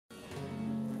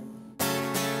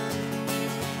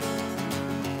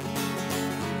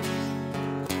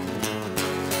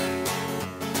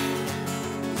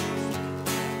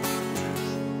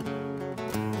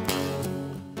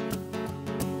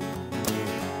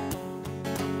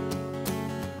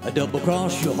double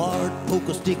cross your heart, poke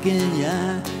a stick in your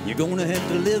eye. You're gonna have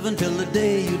to live until the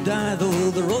day you die,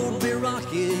 though the road be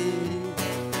rocky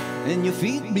and your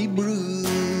feet be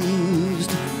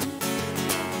bruised.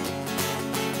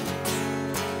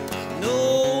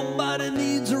 Nobody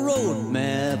needs a road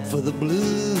map for the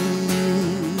blues.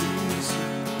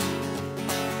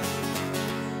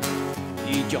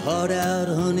 Eat your heart out,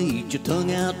 honey, eat your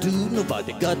tongue out too.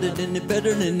 Nobody got it any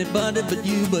better than anybody but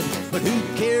you. But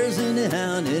who cares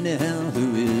anyhow, and anyhow,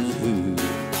 who is who?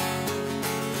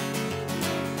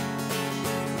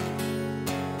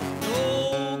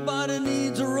 Nobody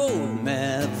needs a road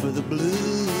map for the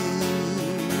blues.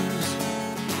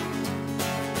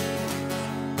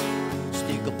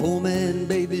 Stick a poor man,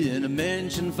 baby, in a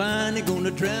mansion fine. He's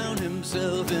gonna drown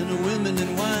himself in women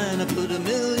and wine. I put a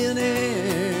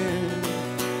millionaire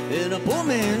in a poor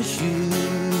man's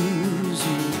shoes.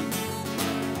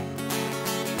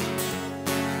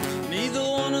 Neither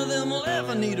one of them will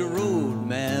ever need a road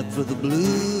map for the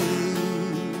blues.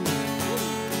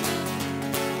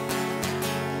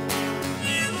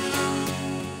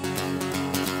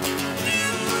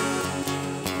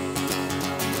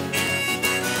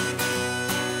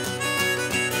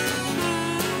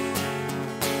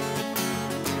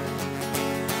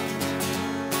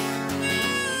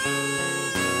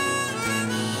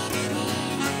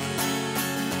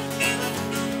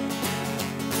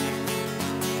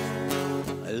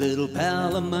 Little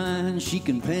pal of mine, she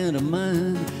can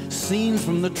pantomime scenes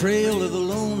from the trail of the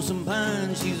lonesome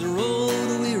pine. She's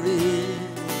road weary,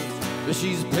 but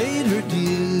she's paid her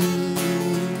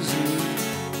dues.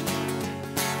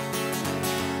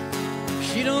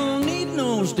 She don't need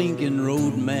no stinking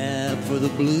road map for the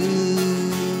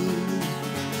blues.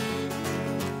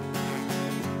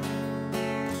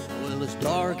 Well, it's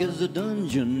dark as a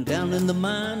dungeon down in the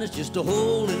mine. It's just a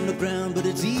hole in the ground, but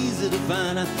it's easy to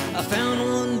find. I found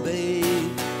one,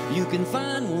 babe, you can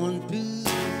find one too.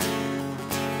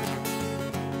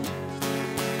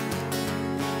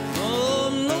 Oh,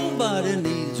 nobody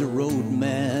needs a road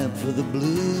map for the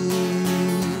blues.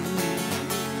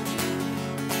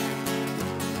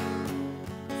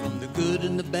 From the good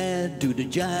and the bad to the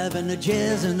jive and the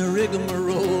jazz and the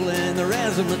rigmarole and the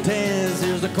razzmatazz,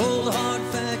 there's the cold hard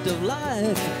fact of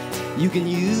life you can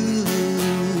use.